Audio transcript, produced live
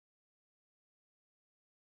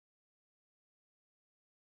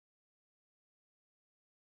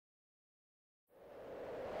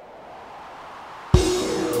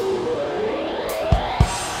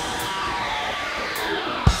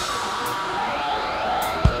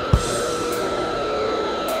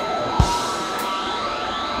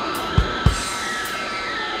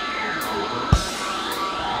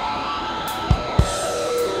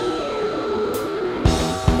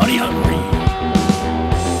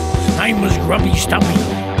name was Grumpy Stumpy.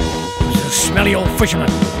 He was a smelly old fisherman.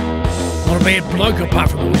 Not a bad bloke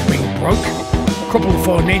apart from always being broke. Crippled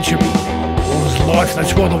financially. All his life,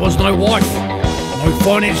 that's why there was no wife. No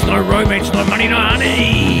finance, no romance, no money, no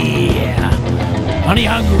honey. Money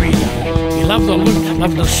hungry. He loved the loot,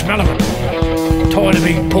 loved the smell of it. Tired of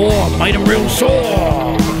being poor, made him real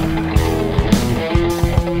sore.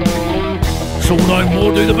 Saw no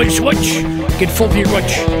more, do the big switch. Get filthy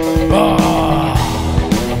rich.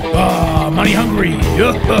 Money hungry.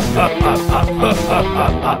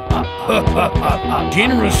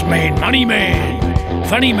 Generous man, money man,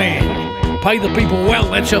 funny man. Pay the people well,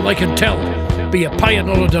 that's how they can tell. Be a payer,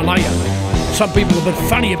 not a delayer. Some people are a bit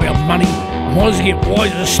funny about money. Might get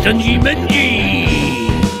wiser, stingy, mingy.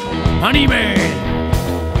 Money man.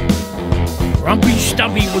 Grumpy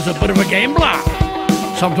Stumpy was a bit of a gambler.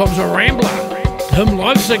 Sometimes a rambler. To him,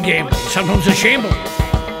 life's a gamble, sometimes a shamble.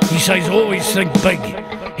 He says always think big.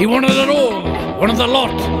 He wanted it all, wanted the lot,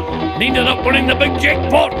 and ended up winning the big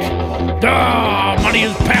jackpot. Money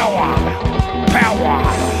is power, power.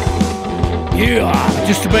 Yeah,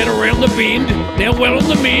 just about around the bend, now well on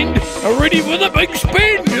the mend, ready for the big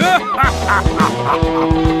spend.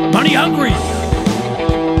 Money hungry.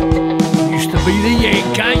 Used to be the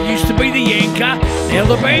yanker, now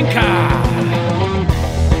the banker.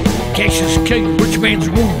 Cash is king, rich man's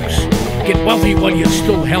rules. Get wealthy while you're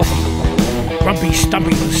still healthy. Grumpy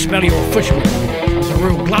Stumpy, the smelly old fisherman, was a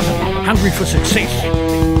real glutton, hungry for success.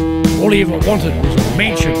 All he ever wanted was a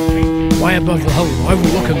mansion way above the hill,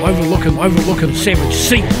 overlooking savage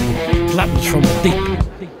sea. Gluttons from the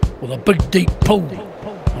deep, with a big deep pool,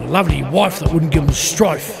 and a lovely wife that wouldn't give him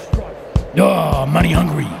strife. Money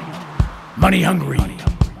hungry, money hungry.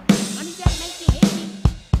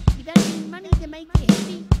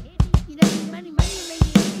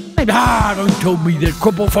 Don't tell me that.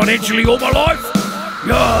 Crippled financially all my life.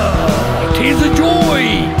 Tears of joy.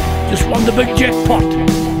 Just won the big jackpot.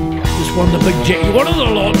 Just won the big jack. You wanted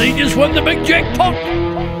a lot, and he just won the big jackpot.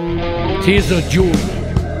 Tears of joy.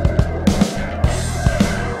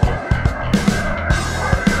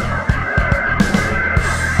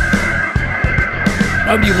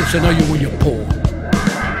 Nobody wants to know you when you're poor.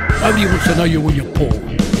 Nobody wants to know you when you're poor.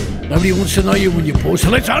 Nobody wants to know you when you're poor. So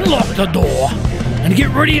let's unlock the door and get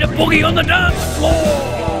ready to boogie on the dance floor.